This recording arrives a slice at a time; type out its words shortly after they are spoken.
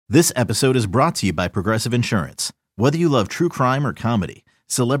This episode is brought to you by Progressive Insurance. Whether you love true crime or comedy,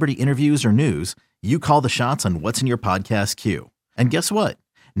 celebrity interviews or news, you call the shots on what's in your podcast queue. And guess what?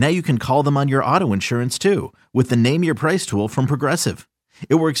 Now you can call them on your auto insurance too with the Name Your Price tool from Progressive.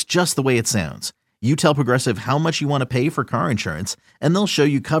 It works just the way it sounds. You tell Progressive how much you want to pay for car insurance, and they'll show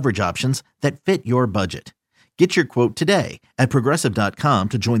you coverage options that fit your budget. Get your quote today at Progressive.com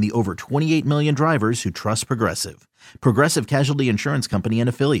to join the over 28 million drivers who trust Progressive. Progressive Casualty Insurance Company and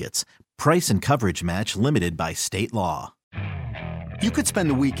Affiliates. Price and coverage match limited by state law. You could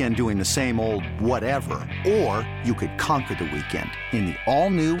spend the weekend doing the same old whatever, or you could conquer the weekend in the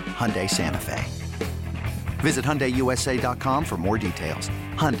all-new Hyundai Santa Fe. Visit HyundaiUSA.com for more details.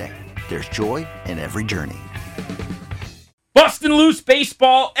 Hyundai, there's joy in every journey. Bustin' Loose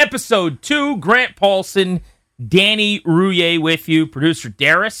Baseball, Episode 2. Grant Paulson, Danny Rouillet with you. Producer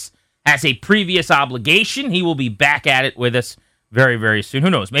Darius has a previous obligation. He will be back at it with us very, very soon. Who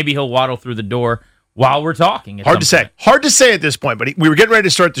knows? Maybe he'll waddle through the door while we're talking. Hard to say. Hard to say at this point, but we were getting ready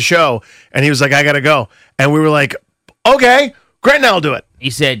to start the show, and he was like, I got to go. And we were like, okay, Grant and I'll do it. He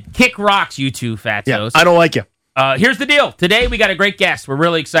said, kick rocks, you two fatzos. Yeah, I don't like you. Here's the deal. Today we got a great guest. We're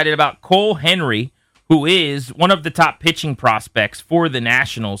really excited about Cole Henry, who is one of the top pitching prospects for the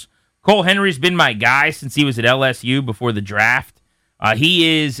Nationals. Cole Henry's been my guy since he was at LSU before the draft.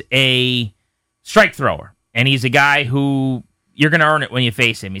 He is a strike thrower, and he's a guy who you're going to earn it when you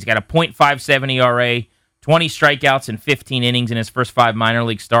face him. He's got a .57 ERA, 20 strikeouts in 15 innings in his first 5 minor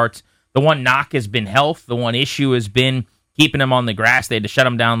league starts. The one knock has been health. The one issue has been keeping him on the grass. They had to shut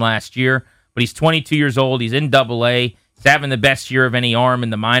him down last year, but he's 22 years old. He's in Double-A. He's having the best year of any arm in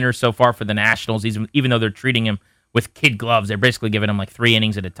the minors so far for the Nationals, even though they're treating him with kid gloves. They're basically giving him like 3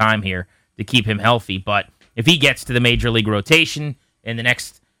 innings at a time here to keep him healthy. But if he gets to the major league rotation in the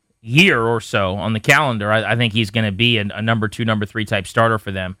next year or so on the calendar, I think he's going to be a number 2, number 3 type starter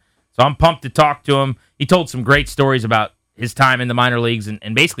for them. So I'm pumped to talk to him. He told some great stories about his time in the minor leagues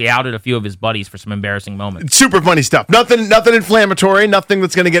and basically outed a few of his buddies for some embarrassing moments. Super funny stuff. Nothing inflammatory, nothing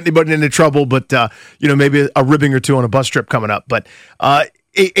that's going to get anybody into trouble, but maybe a ribbing or two on a bus trip coming up. But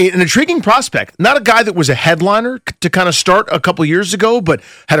an intriguing prospect. Not a guy that was a headliner to kind of start a couple years ago, but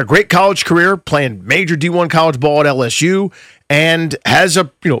had a great college career playing major D1 college ball at LSU, and has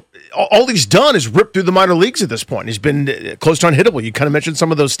all he's done is rip through the minor leagues at this point. He's been close to unhittable. You kind of mentioned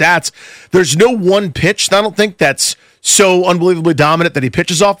some of those stats. There's no one pitch, I don't think, that's so unbelievably dominant that he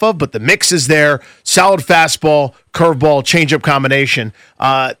pitches off of, but the mix is there. Solid fastball, curveball, changeup combination.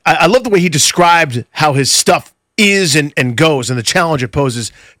 I love the way he described how his stuff is and goes and the challenge it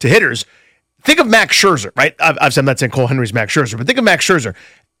poses to hitters. Think of Max Scherzer, right? I'm not saying Cole Henry's Max Scherzer, but think of Max Scherzer.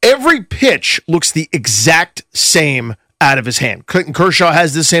 Every pitch looks the exact same out of his hand. Clayton Kershaw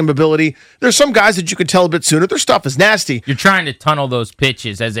has the same ability. There's some guys that you can tell a bit sooner. Their stuff is nasty. You're trying to tunnel those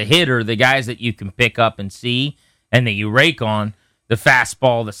pitches. As a hitter, the guys that you can pick up and see and that you rake on, the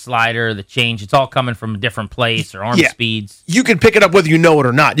fastball, the slider, the change, it's all coming from a different place or arm speeds. You can pick it up whether you know it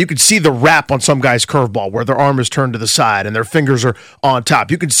or not. You can see the wrap on some guy's curveball where their arm is turned to the side and their fingers are on top.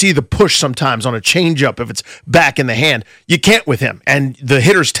 You can see the push sometimes on a changeup if it's back in the hand. You can't with him. And the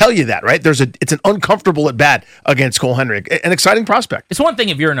hitters tell you that, right? It's an uncomfortable at bat against Cole Henry. An exciting prospect. It's one thing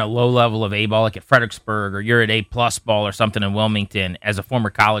if you're in a low level of A ball like at Fredericksburg, or you're at A+ ball or something in Wilmington as a former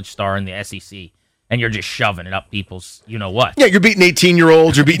college star in the SEC. And you're just shoving it up people's you-know-what. Yeah, you're beating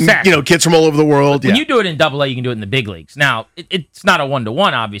 18-year-olds. You're beating kids from all over the world. When you do it in Double-A, you can do it in the big leagues. Now, it's not a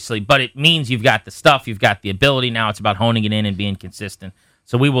one-to-one, obviously, but it means you've got the stuff, you've got the ability. Now it's about honing it in and being consistent.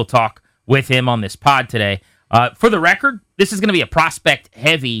 So we will talk with him on this pod today. For the record, this is going to be a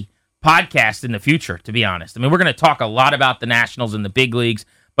prospect-heavy podcast in the future, to be honest. I mean, we're going to talk a lot about the Nationals and the big leagues,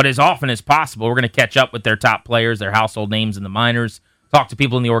 but as often as possible, we're going to catch up with their top players, their household names in the minors, talk to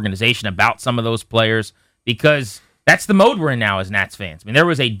people in the organization about some of those players, because that's the mode we're in now as Nats fans. I mean, there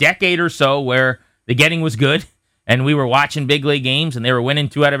was a decade or so where the getting was good, and we were watching big league games, and they were winning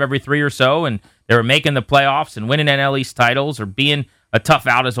 2 out of every 3 or so, and they were making the playoffs and winning NL East titles or being a tough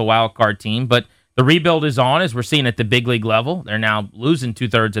out as a wild card team. But the rebuild is on, as we're seeing at the big league level. They're now losing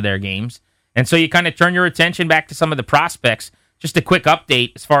 2/3 of their games. And so you kind of turn your attention back to some of the prospects. Just a quick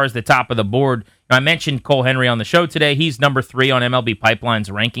update as far as the top of the board. I mentioned Cole Henry on the show today. He's number 3 on MLB Pipeline's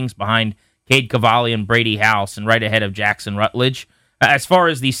rankings behind Cade Cavalli and Brady House and right ahead of Jackson Rutledge. As far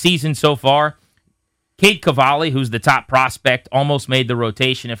as the season so far, Cade Cavalli, who's the top prospect, almost made the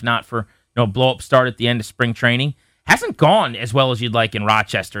rotation, if not for a blow-up start at the end of spring training. Hasn't gone as well as you'd like in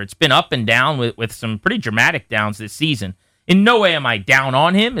Rochester. It's been up and down with some pretty dramatic downs this season. In no way am I down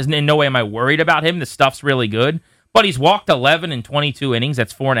on him. In no way am I worried about him. The stuff's really good. But he's walked 11 in 22 innings.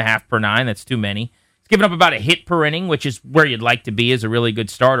 That's 4.5 per 9. That's too many. He's giving up about a hit per inning, which is where you'd like to be as a really good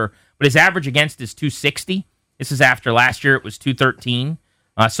starter. But his average against is 260. This is after last year it was 213.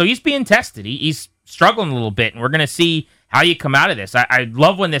 So he's being tested. He's struggling a little bit, and we're going to see how you come out of this. I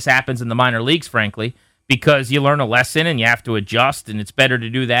love when this happens in the minor leagues, frankly, because you learn a lesson and you have to adjust, and it's better to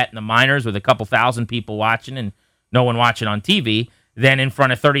do that in the minors with a couple thousand people watching and no one watching on TV than in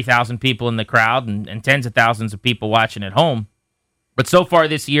front of 30,000 people in the crowd and tens of thousands of people watching at home. But so far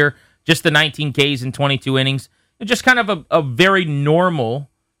this year, just the 19 Ks in 22 innings, just kind of a very normal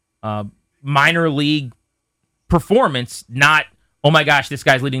minor league performance, not, oh my gosh, this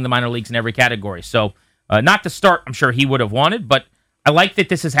guy's leading the minor leagues in every category. So not the start I'm sure he would have wanted, but I like that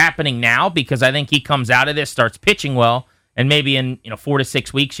this is happening now because I think he comes out of this, starts pitching well, and maybe in 4 to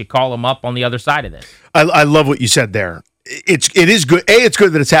 6 weeks you call him up on the other side of this. I love what you said there. It is good. It's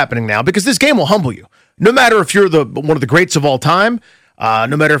good that it's happening now because this game will humble you. No matter if you're one of the greats of all time,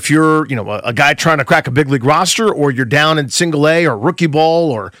 no matter if you're a guy trying to crack a big league roster, or you're down in single A or rookie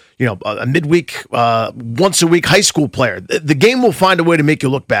ball, or a midweek, once a week high school player, the game will find a way to make you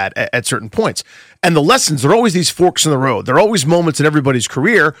look bad at certain points. And the lessons, there are always these forks in the road. There are always moments in everybody's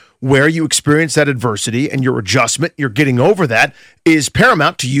career where you experience that adversity, and your adjustment, you're getting over that, is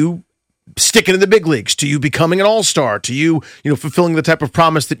paramount to you sticking in the big leagues, to you becoming an all-star, to you fulfilling the type of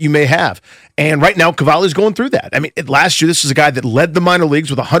promise that you may have. And right now, Cavalli's going through that. I mean, last year, this is a guy that led the minor leagues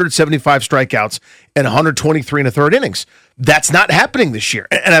with 175 strikeouts and 123 1/3 innings. That's not happening this year.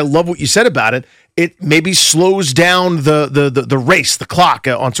 And I love what you said about it. It maybe slows down the race, the clock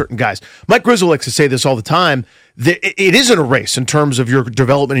on certain guys. Mike Rizzo likes to say this all the time. It isn't a race in terms of your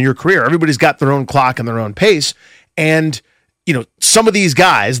development in your career. Everybody's got their own clock and their own pace. And some of these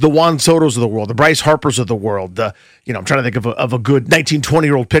guys, the Juan Sotos of the world, the Bryce Harpers of the world, I'm trying to think of a good 19,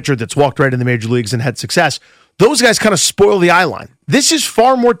 20-year-old pitcher that's walked right in the major leagues and had success. Those guys kind of spoil the eye line. This is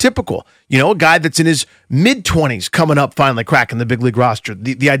far more typical. A guy that's in his mid-20s coming up, finally cracking the big league roster.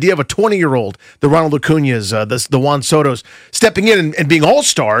 The idea of a 20-year-old, the Ronald Acuñas, the Juan Sotos, stepping in and being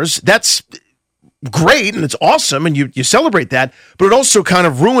all-stars, that's great, and it's awesome, and you celebrate that, but it also kind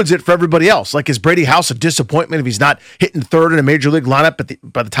of ruins it for everybody else. Like, is Brady House a disappointment if he's not hitting third in a major league lineup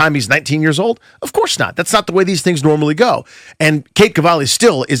by the time he's 19 years old? Of course not. That's not the way these things normally go. And Cade Cavalli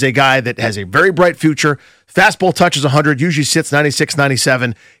still is a guy that has a very bright future. Fastball touches 100, usually sits 96,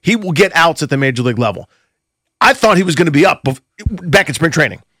 97. He will get outs at the major league level. I thought he was going to be up back in spring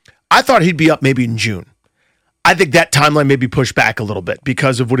training. I thought he'd be up maybe in June. I think that timeline may be pushed back a little bit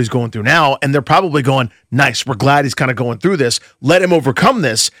because of what he's going through now, and they're probably going, nice, we're glad he's kind of going through this. Let him overcome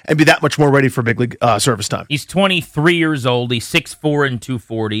this and be that much more ready for big league service time. He's 23 years old. He's 6'4" and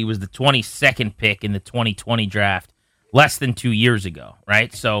 240. He was the 22nd pick in the 2020 draft less than 2 years ago,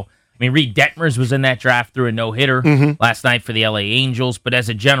 right? So, Reed Detmers was in that draft through a no-hitter last night for the LA Angels, but as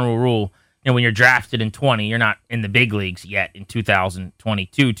a general rule, when you're drafted in 20, you're not in the big leagues yet in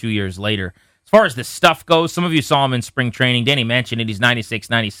 2022, 2 years later. As far as the stuff goes, some of you saw him in spring training. Danny mentioned it. He's 96,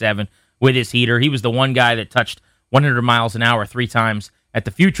 97 with his heater. He was the one guy that touched 100 miles an hour 3 times at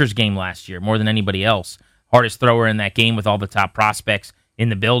the Futures game last year, more than anybody else. Hardest thrower in that game with all the top prospects in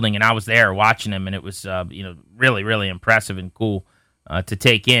the building, and I was there watching him, and it was really, really impressive and cool to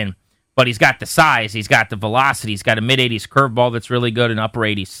take in. But he's got the size, he's got the velocity, he's got a mid-80s curveball that's really good, an upper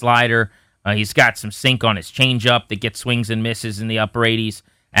 80s slider. He's got some sink on his changeup that gets swings and misses in the upper 80s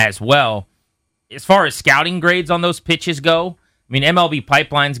as well. As far as scouting grades on those pitches go, MLB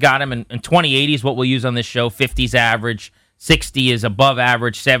Pipeline's got him, and 2080 is what we'll use on this show. 50's average, 60 is above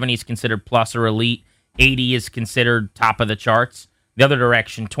average, 70 is considered plus or elite, 80 is considered top of the charts. The other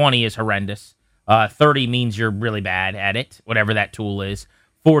direction, 20 is horrendous. 30 means you're really bad at it, whatever that tool is.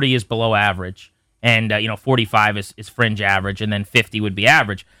 40 is below average, and 45 is fringe average, and then 50 would be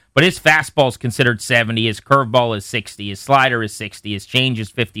average. But his fastball is considered 70, his curveball is 60, his slider is 60, his change is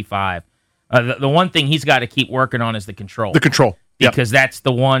 55. The one thing he's got to keep working on is the control. The control. Because that's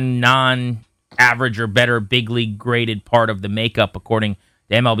the one non-average or better big league graded part of the makeup according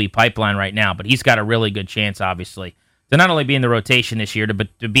to MLB Pipeline right now. But he's got a really good chance, obviously, to not only be in the rotation this year,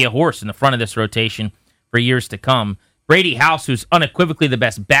 but to be a horse in the front of this rotation for years to come. Brady House, who's unequivocally the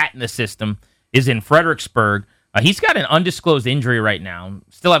best bat in the system, is in Fredericksburg. He's got an undisclosed injury right now.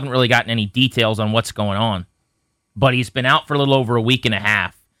 Still haven't really gotten any details on what's going on. But he's been out for a little over a week and a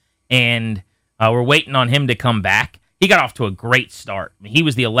half. And we're waiting on him to come back. He got off to a great start. He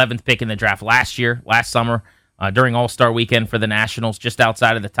was the 11th pick in the draft last summer, during All-Star Weekend for the Nationals, just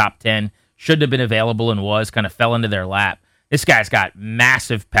outside of the top 10. Should have been available and was, kind of fell into their lap. This guy's got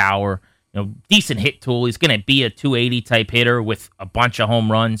massive power, decent hit tool. He's going to be a 280-type hitter with a bunch of home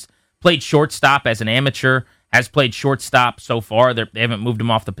runs. Played shortstop as an amateur, has played shortstop so far. They haven't moved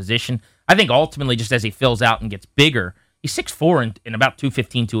him off the position. I think ultimately, just as he fills out and gets bigger, he's 6'4" and about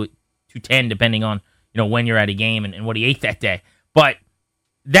 215 to 210, depending on when you're at a game and what he ate that day. But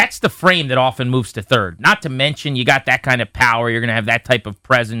that's the frame that often moves to third. Not to mention, you got that kind of power. You're going to have that type of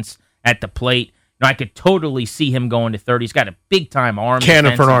presence at the plate. I could totally see him going to third. He's got a big-time arm.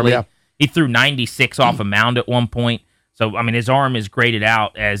 Cannon for an arm, yeah. He threw 96 off a mound at one point. So, his arm is graded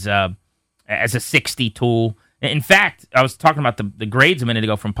out as a 60 tool. In fact, I was talking about the grades a minute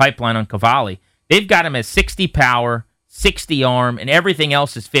ago from Pipeline on Cavalli. They've got him as 60 power, 60 arm, and everything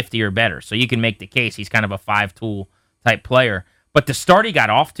else is 50 or better. So you can make the case he's kind of a 5-tool type player. But the start he got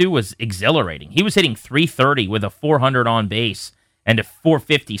off to was exhilarating. He was hitting 330 with a 400 on base and a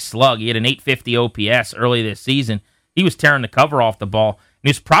 450 slug. He had an 850 OPS early this season. He was tearing the cover off the ball. And he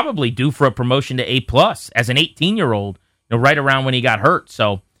was probably due for a promotion to A+ as an 18-year-old, right around when he got hurt.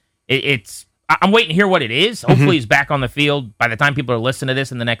 So I'm waiting to hear what it is. Hopefully he's back on the field by the time people are listening to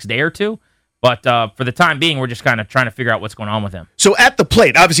this in the next day or two. But for the time being, we're just kind of trying to figure out what's going on with him. So at the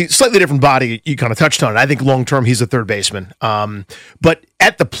plate, obviously, slightly different body. You kind of touched on it. I think long-term, he's a third baseman. But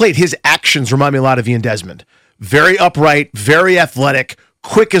at the plate, his actions remind me a lot of Ian Desmond. Very upright, very athletic,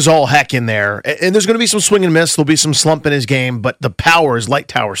 quick as all heck in there. And there's going to be some swing and miss. There'll be some slump in his game, but the power is light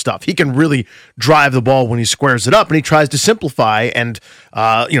tower stuff. He can really drive the ball when he squares it up, and he tries to simplify. And,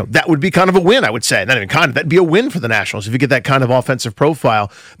 that would be kind of a win, I would say. Not even kind of. That'd be a win for the Nationals if you get that kind of offensive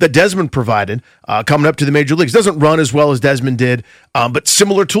profile that Desmond provided coming up to the major leagues. Doesn't run as well as Desmond did, but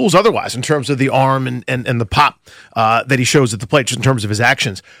similar tools otherwise in terms of the arm and the pop that he shows at the plate, just in terms of his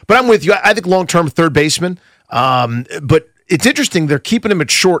actions. But I'm with you. I think long-term third baseman. But it's interesting, they're keeping him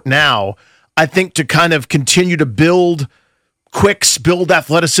at short now, I think, to kind of continue to build quicks, build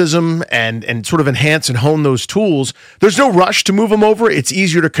athleticism, and sort of enhance and hone those tools. There's no rush to move him over. It's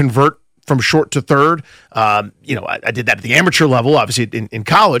easier to convert from short to third. I did that at the amateur level, obviously in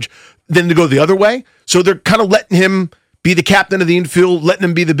college, than to go the other way. So they're kind of letting him be the captain of the infield, letting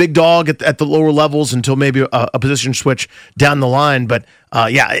him be the big dog at the lower levels until maybe a position switch down the line. But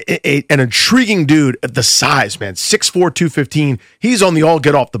an intriguing dude at the size, man, 6'4", 215. He's on the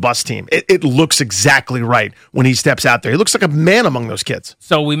all-get-off-the-bus team. It looks exactly right when he steps out there. He looks like a man among those kids.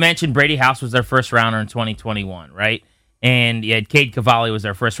 So we mentioned Brady House was their first rounder in 2021, right? And you had Cade Cavalli was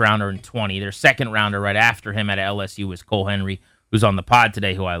their first rounder in 20. Their second rounder right after him at LSU was Cole Henry, who's on the pod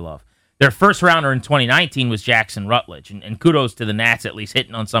today, who I love. Their first rounder in 2019 was Jackson Rutledge, and kudos to the Nats at least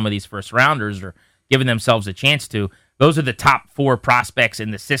hitting on some of these first rounders or giving themselves a chance to. Those are the top 4 prospects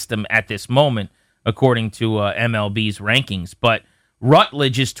in the system at this moment, according to MLB's rankings. But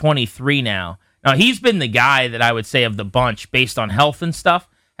Rutledge is 23 now. Now, he's been the guy that I would say of the bunch, based on health and stuff,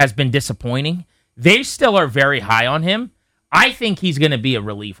 has been disappointing. They still are very high on him. I think he's going to be a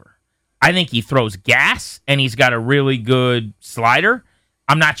reliever. I think he throws gas, and he's got a really good slider.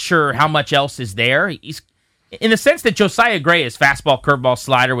 I'm not sure how much else is there. He's in the sense that Josiah Gray is fastball, curveball,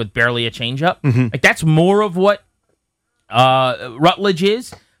 slider with barely a changeup. Like that's more of what Rutledge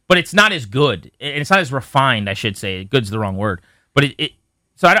is, but it's not as good. It's not as refined, I should say. Good's the wrong word. But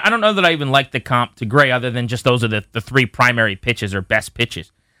so I don't know that I even like the comp to Gray other than just those are the 3 primary pitches or best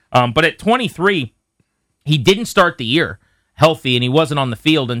pitches. But at 23, he didn't start the year healthy, and he wasn't on the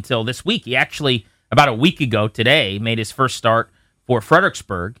field until this week. He actually, about a week ago today, made his first start for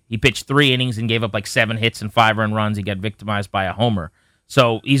Fredericksburg. He pitched 3 innings and gave up like 7 hits and 5 earned runs. He got victimized by a homer.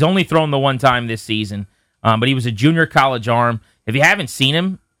 So he's only thrown the one time this season, but he was a junior college arm. If you haven't seen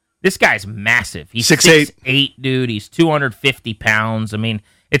him, this guy's massive. He's 6'8", dude. He's 250 pounds. I mean,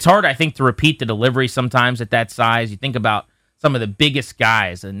 it's hard, I think, to repeat the delivery sometimes at that size. You think about some of the biggest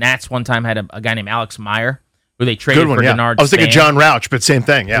guys. The Nats one time had a guy named Alex Meyer, who they traded for Denard. I was thinking John Rauch, but same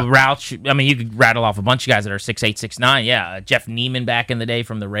thing, yeah. Rauch, I mean, you could rattle off a bunch of guys that are 6'8", 6'9". Yeah, Jeff Neiman back in the day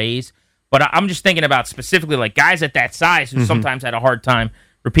from the Rays. But I'm just thinking about specifically like guys at that size who sometimes had a hard time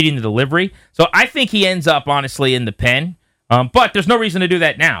repeating the delivery. So I think he ends up, honestly, in the pen. But there's no reason to do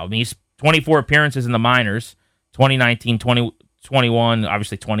that now. I mean, he's 24 appearances in the minors, 2019, 2021.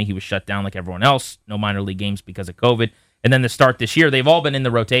 Obviously, 20, he was shut down like everyone else. No minor league games because of COVID. And then the start this year, they've all been in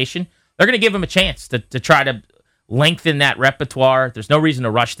the rotation. They're going to give him a chance to try to lengthen that repertoire. There's no reason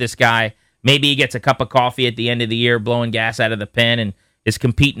to rush this guy. Maybe he gets a cup of coffee at the end of the year, blowing gas out of the pen, and is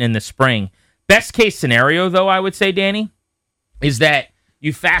competing in the spring. Best case scenario, though, I would say, Danny, is that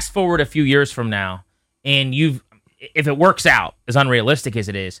you fast forward a few years from now, and if it works out, as unrealistic as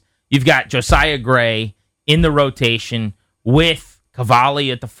it is, you've got Josiah Gray in the rotation with Cavalli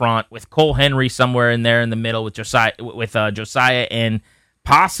at the front, with Cole Henry somewhere in there in the middle with Josiah and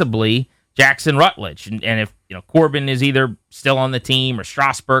possibly Jackson Rutledge. And if Corbin is either still on the team or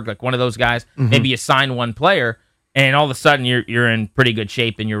Strasburg, like one of those guys, maybe you sign one player. and all of a sudden you're in pretty good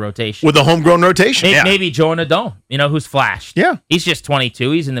shape in your rotation. With a homegrown rotation. Maybe Joe Nadone, who's flashed. Yeah. He's just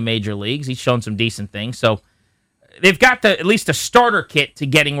 22. He's in the major leagues. He's shown some decent things. So they've got at least a starter kit to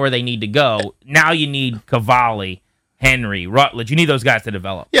getting where they need to go. Now you need Cavalli, Henry, Rutledge. You need those guys to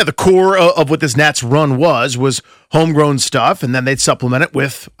develop. Yeah, the core of what this Nats run was homegrown stuff, and then they'd supplement it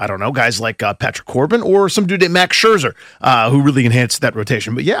with, I don't know, guys like Patrick Corbin or some dude named Max Scherzer, who really enhanced that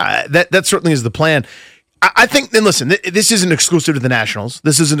rotation. But yeah, that certainly is the plan. I think, and listen, this isn't exclusive to the Nationals.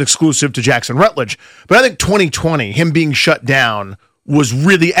 This isn't exclusive to Jackson Rutledge. But I think 2020, him being shut down, was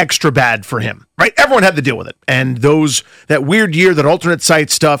really extra bad for him, right? Everyone had to deal with it. And that weird year, that alternate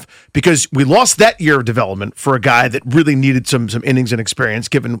site stuff, because we lost that year of development for a guy that really needed some innings and experience,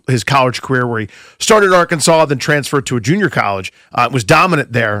 given his college career where he started at Arkansas, then transferred to a junior college, was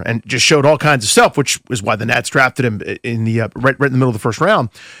dominant there and just showed all kinds of stuff, which is why the Nats drafted him in the right in the middle of the first round.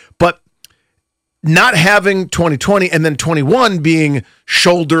 But not having 2020 and then 21 being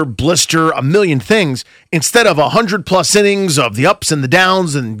shoulder, blister, a million things, instead of 100+ innings of the ups and the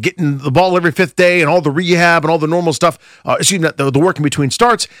downs and getting the ball every fifth day and all the rehab and all the normal stuff, the work in between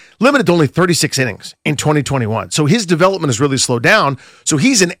starts, limited to only 36 innings in 2021. So his development has really slowed down. So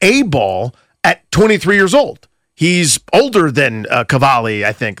he's an A-ball at 23 years old. He's older than Cavalli,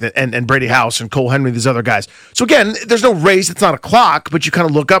 I think, and Brady House and Cole Henry, these other guys. So again, there's no race. It's not a clock, but you kind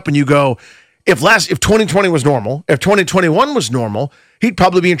of look up and you go, if 2020 was normal, if 2021 was normal, he'd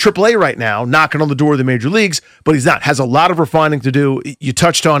probably be in AAA right now, knocking on the door of the major leagues, but he's not. Has a lot of refining to do. You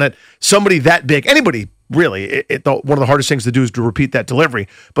touched on it. Somebody that big, anybody really, one of the hardest things to do is to repeat that delivery,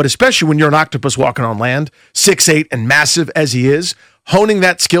 but especially when you're an octopus walking on land, 6'8" and massive as he is, honing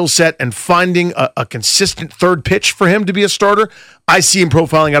that skill set and finding a consistent third pitch for him to be a starter. I see him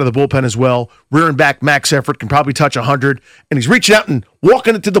profiling out of the bullpen as well. Rear and back max effort, can probably touch 100, and he's reaching out and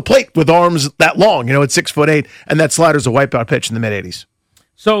walking it to the plate with arms that long, at 6'8", and that slider's a wipeout pitch in the mid-80s.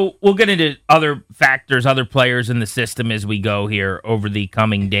 So we'll get into other factors, other players in the system as we go here over the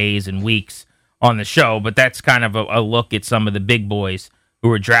coming days and weeks on the show, but that's kind of a look at some of the big boys who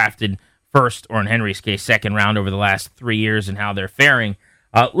were drafted first, or in Henry's case, second round over the last 3 years and how they're faring.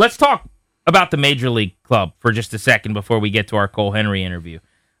 Let's talk about the Major League Club for just a second before we get to our Cole Henry interview.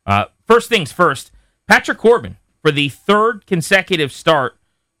 First things first, Patrick Corbin, for the third consecutive start,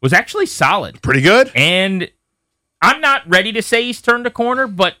 was actually solid. Pretty good. And I'm not ready to say he's turned a corner,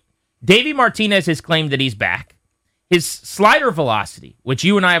 but Davey Martinez has claimed that he's back. His slider velocity, which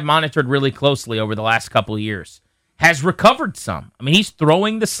you and I have monitored really closely over the last couple of years, has recovered some. I mean, he's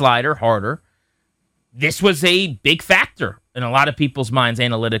throwing the slider harder. This was a big factor in a lot of people's minds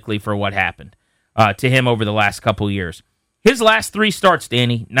analytically for what happened to him over the last couple of years. His last three starts,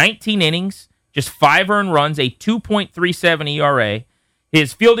 Danny, 19 innings, just 5 earned runs, a 2.37 ERA.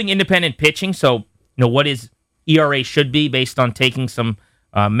 His fielding independent pitching, so what his ERA should be based on taking some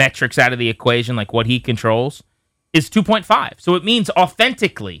metrics out of the equation, like what he controls, is 2.5. So it means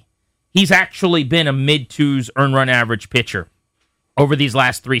authentically, he's actually been a mid-twos earned run average pitcher over these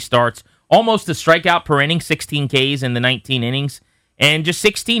last three starts. Almost a strikeout per inning, 16 Ks in the 19 innings, and just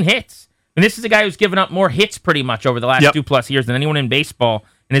 16 hits. And this is a guy who's given up more hits pretty much over the last 2+ years than anyone in baseball,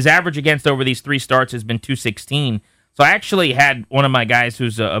 and his average against over these three starts has been 216. So I actually had one of my guys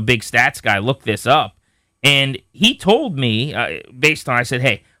who's a big stats guy look this up, and he told me, I said,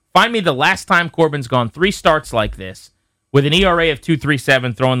 hey, find me the last time Corbin's gone 3 starts like this with an ERA of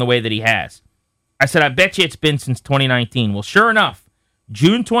 2.37 throwing the way that he has. I said, I bet you it's been since 2019. Well, sure enough,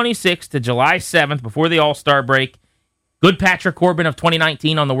 June 26th to July 7th, before the All-Star break, good Patrick Corbin of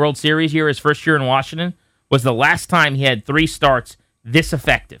 2019 on the World Series year, his first year in Washington, was the last time he had 3 starts this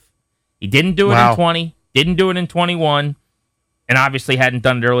effective. He didn't do it in 20, didn't do it in 21, and obviously hadn't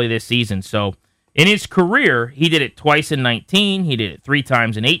done it early this season. So in his career, he did it twice in 19, he did it 3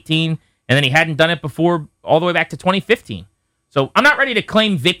 times in 18, and then he hadn't done it before all the way back to 2015. So I'm not ready to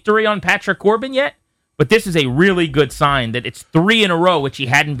claim victory on Patrick Corbin yet, but this is a really good sign that it's 3 in a row, which he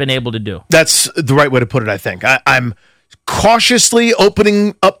hadn't been able to do. That's the right way to put it, I think. I'm cautiously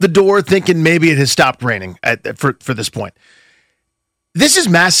opening up the door, thinking maybe it has stopped raining for this point. This is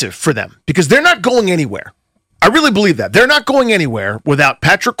massive for them because they're not going anywhere. I really believe that. They're not going anywhere without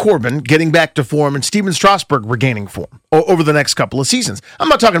Patrick Corbin getting back to form and Steven Strasburg regaining form over the next couple of seasons. I'm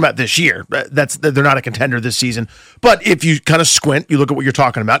not talking about this year. They're not a contender this season. But if you kind of squint, you look at what you're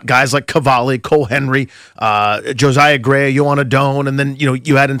talking about, guys like Cavalli, Cole Henry, Josiah Gray, Yoanna Doan, and then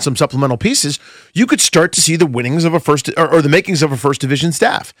you add in some supplemental pieces, you could start to see the winnings of a first or the makings of a first division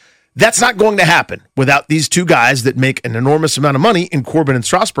staff. That's not going to happen without these two guys that make an enormous amount of money in Corbin and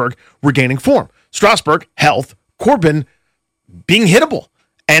Strasburg regaining form. Strasburg, health, Corbin being hittable.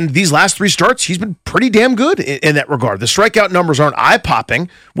 And these last 3 starts, he's been pretty damn good in that regard. The strikeout numbers aren't eye-popping,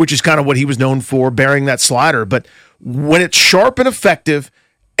 which is kind of what he was known for, bearing that slider. But when it's sharp and effective,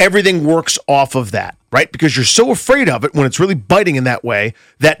 everything works off of that, right? Because you're so afraid of it when it's really biting in that way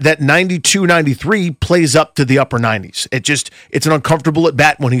that 92, 93 plays up to the upper 90s. It's an uncomfortable at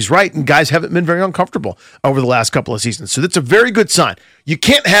bat when he's right, and guys haven't been very uncomfortable over the last couple of seasons. So that's a very good sign. You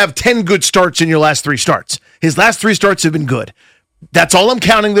can't have 10 good starts in your last 3 starts. His last 3 starts have been good. That's all I'm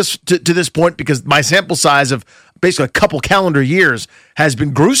counting this to this point, because my sample size of basically a couple calendar years has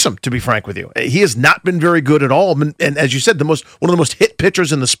been gruesome, to be frank with you. He has not been very good at all. And as you said, one of the most hit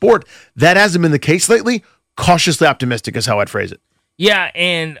pitchers in the sport. That hasn't been the case lately. Cautiously optimistic is how I'd phrase it. Yeah,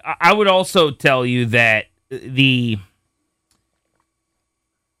 and I would also tell you that the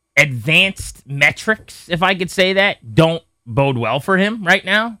advanced metrics, if I could say that, don't bode well for him right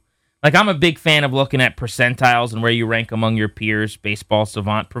now. Like, I'm a big fan of looking at percentiles and where you rank among your peers. Baseball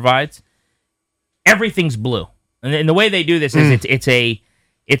Savant provides. Everything's blue. And the way they do this is it's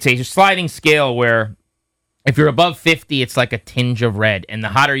a sliding scale where if you're above 50, it's like a tinge of red. And the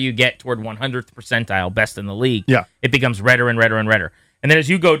hotter you get toward 100th percentile, best in the league, it becomes redder and redder and redder. And then as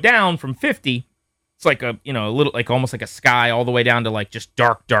you go down from 50, it's like a little, like almost like a sky all the way down to like just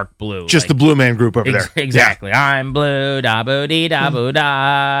dark blue. Just the Blue Man Group over there. Exactly. Yeah. I'm blue, da boo dee da boo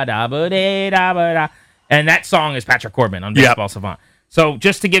da, da boo dee da boo da. And that song is Patrick Corbin on Baseball Savant. So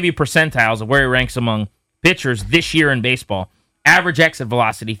just to give you percentiles of where he ranks among pitchers this year in baseball: average exit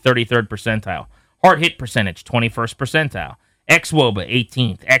velocity, 33rd percentile. Hard hit percentage, 21st percentile. Ex-WOBA,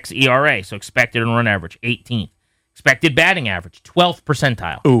 18th. Ex-ERA, so expected and run average, 18th. Expected batting average, 12th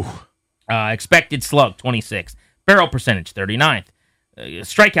percentile. Ooh. Expected slug, 26th. Barrel percentage, 39th.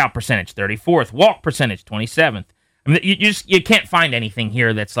 Strikeout percentage, 34th. Walk percentage, 27th. I mean, you can't find anything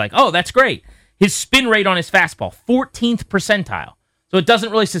here that's like, oh, that's great. His spin rate on his fastball, 14th percentile. So it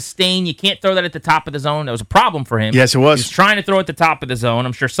doesn't really sustain. You can't throw that at the top of the zone. That was a problem for him. Yes, it was. He was trying to throw at the top of the zone.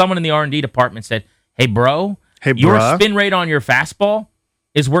 I'm sure someone in the R&D department said, hey, bro, your spin rate on your fastball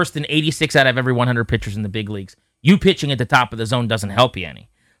is worse than 86 out of every 100 pitchers in the big leagues. You pitching at the top of the zone doesn't help you any.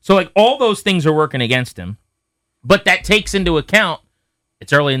 So, like, all those things are working against him. But that takes into account,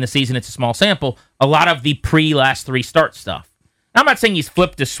 it's early in the season, it's a small sample, a lot of the pre-last 3 start stuff. Now, I'm not saying he's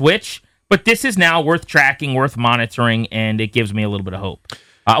flipped a switch, but this is now worth tracking, worth monitoring, and it gives me a little bit of hope.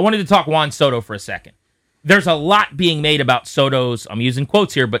 I wanted to talk Juan Soto for a second. There's a lot being made about Soto's, I'm using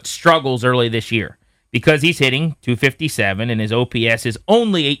quotes here, but struggles early this year, because he's hitting 257 and his OPS is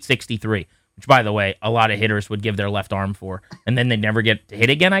only 863, which, by the way, a lot of hitters would give their left arm for, and then they'd never get to hit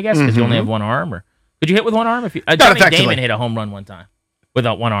again, I guess, because you only have one arm. Or could you hit with one arm? Johnny Damon hit a home run one time with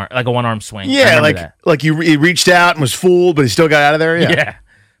a one arm, like a one-arm swing. Yeah, like he reached out and was fooled, but he still got out of there. Yeah.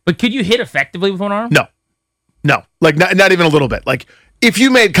 But could you hit effectively with one arm? No. Like, not even a little bit. Like, if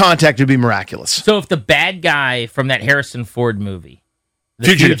you made contact, it would be miraculous. So if the bad guy from that Harrison Ford movie,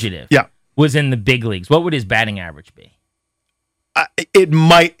 The Fugitive, was in the big leagues, what would his batting average be? It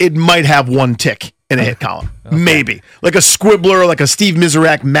might have one tick in a hit column. Okay. Maybe. Like a squibbler, like a Steve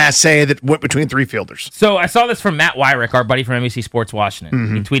Miserak Massey that went between 3 fielders. So I saw this from Matt Wyrick, our buddy from NBC Sports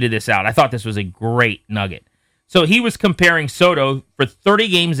Washington. He tweeted this out. I thought this was a great nugget. So he was comparing Soto for 30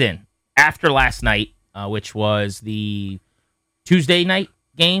 games in after last night, which was the Tuesday night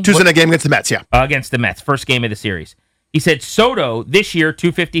game. Tuesday night game against the Mets, yeah. Against the Mets, first game of the series. He said Soto this year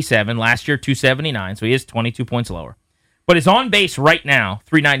 257, last year 279, so he is 22 points lower. But his on base right now,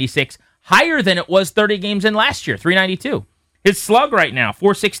 396, higher than it was 30 games in last year, 392. His slug right now,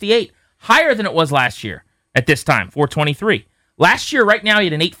 468, higher than it was last year at this time, 423. Last year, right now, he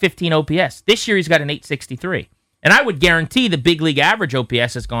had an 815 OPS. This year, he's got an 863. And I would guarantee the big league average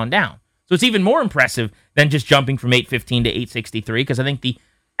OPS has gone down. So it's even more impressive than just jumping from 815 to 863, because I think the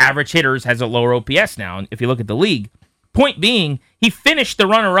average hitters has a lower OPS now, if you look at the league. Point being, he finished the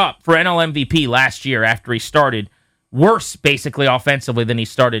runner-up for NL MVP last year after he started worse, basically, offensively than he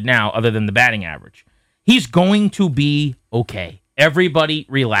started now, other than the batting average. He's going to be okay. Everybody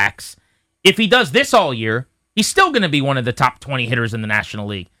relax. If he does this all year, he's still going to be one of the top 20 hitters in the National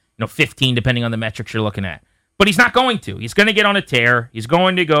League. 15, depending on the metrics you're looking at. But he's not going to. He's going to get on a tear. He's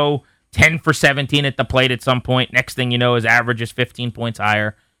going to go 10 for 17 at the plate at some point. Next thing you know, his average is 15 points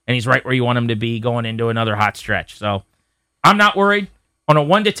higher, and he's right where you want him to be going into another hot stretch. So I'm not worried. On a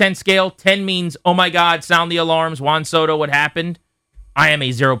 1 to 10 scale, 10 means, oh my God, sound the alarms, Juan Soto, what happened? I am a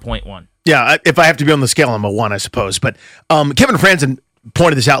 0.1. Yeah, if I have to be on the scale, I'm a 1, I suppose. But Kevin Franzen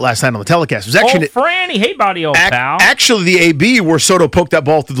pointed this out last night on the telecast. It was actually Franny, hey buddy, old pal. Actually, the AB where Soto poked that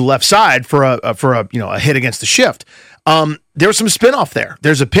ball through the left side for a hit against the shift. There's some spin off there.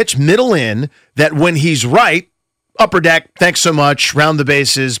 There's a pitch middle in that when he's right, upper deck, thanks so much, round the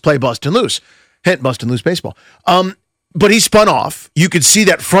bases, play bust and lose. Hit bust and lose baseball. But he spun off. You could see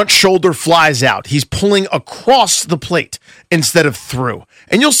that front shoulder flies out. He's pulling across the plate instead of through.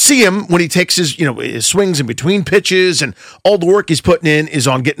 And you'll see him when he takes his swings in between pitches, and all the work he's putting in is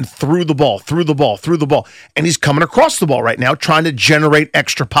on getting through the ball. And he's coming across the ball right now, trying to generate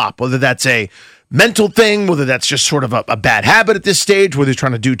extra pop, whether that's a mental thing, whether that's just sort of a bad habit at this stage, whether he's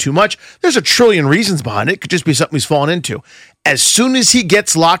trying to do too much. There's a trillion reasons behind it. It could just be something he's fallen into. As soon as he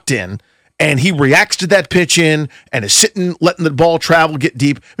gets locked in, and he reacts to that pitch in and is sitting, letting the ball travel, get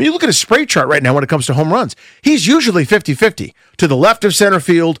deep. I mean, you look at his spray chart right now when it comes to home runs. He's usually 50-50 to the left of center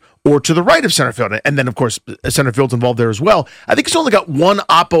field or to the right of center field. And then, of course, center field's involved there as well. I think he's only got one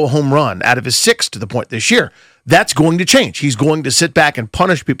Oppo home run out of his 6 to the point this year. That's going to change. He's going to sit back and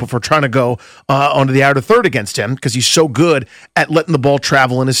punish people for trying to go onto the outer third against him because he's so good at letting the ball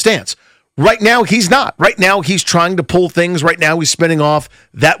travel in his stance. Right now, he's not. Right now, he's trying to pull things. Right now, he's spinning off.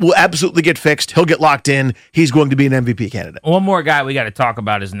 That will absolutely get fixed. He'll get locked in. He's going to be an MVP candidate. One more guy we got to talk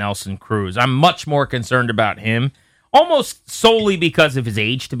about is Nelson Cruz. I'm much more concerned about him, almost solely because of his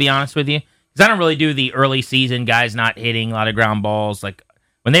age, to be honest with you. Because I don't really do the early season guys not hitting a lot of ground balls. Like,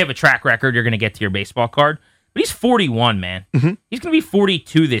 when they have a track record, you're going to get to your baseball card. But he's 41, man. Mm-hmm. He's going to be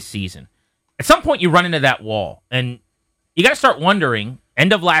 42 this season. At some point, you run into that wall, and you got to start wondering.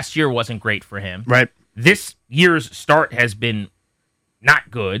 End of last year wasn't great for him. Right. This year's start has been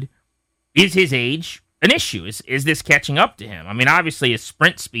not good. Is his age an issue? Is this catching up to him? I mean, obviously his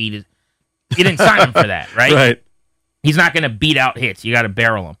sprint speed is. You didn't sign him for that, right? Right. He's not going to beat out hits. You got to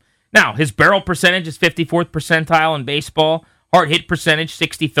barrel him. Now, his barrel percentage is 54th percentile in baseball. Hard hit percentage,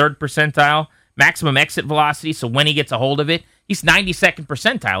 63rd percentile. Maximum exit velocity, so when he gets a hold of it, he's 92nd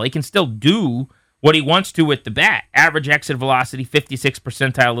percentile. He can still do what he wants to with the bat. Average exit velocity, 56th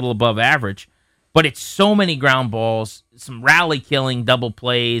percentile, a little above average. But it's so many ground balls, some rally-killing double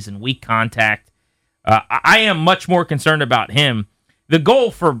plays and weak contact. I am much more concerned about him. The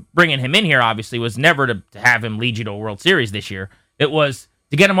goal for bringing him in here, obviously, was never to have him lead you to a World Series this year. It was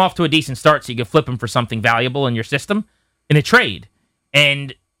to get him off to a decent start so you could flip him for something valuable in your system in a trade.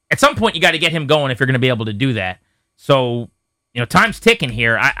 And at some point, you got to get him going if you're going to be able to do that. So, time's ticking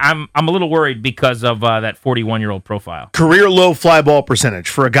here. I'm a little worried because of that 41-year-old profile. Career low fly ball percentage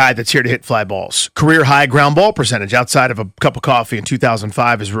for a guy that's here to hit fly balls. Career high ground ball percentage outside of a cup of coffee in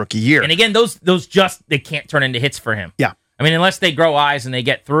 2005, his rookie year. And again, those they can't turn into hits for him. Yeah. I mean, unless they grow eyes and they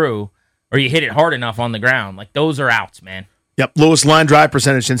get through, or you hit it hard enough on the ground, like those are outs, man. Yep, lowest line drive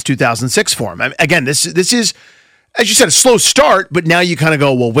percentage since 2006 for him. I mean, again, this is, as you said, a slow start, but now you kind of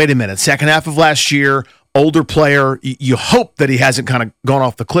go, well, wait a minute. Second half of last year, older player. You hope that he hasn't kind of gone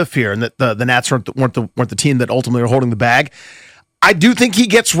off the cliff here, and that the Nats weren't the team that ultimately are holding the bag. I do think he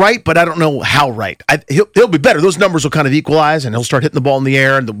gets right, but I don't know how right. He'll be better. Those numbers will kind of equalize, and he'll start hitting the ball in the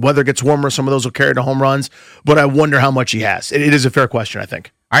air, and the weather gets warmer. Some of those will carry to home runs, but I wonder how much he has. It is a fair question, I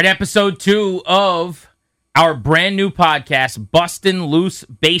think. All right, episode 2 of our brand new podcast, Bustin' Loose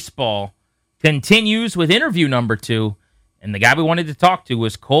Baseball, continues with interview number 2, and the guy we wanted to talk to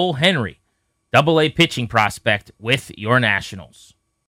was Cole Henry, Double-A pitching prospect with your Nationals.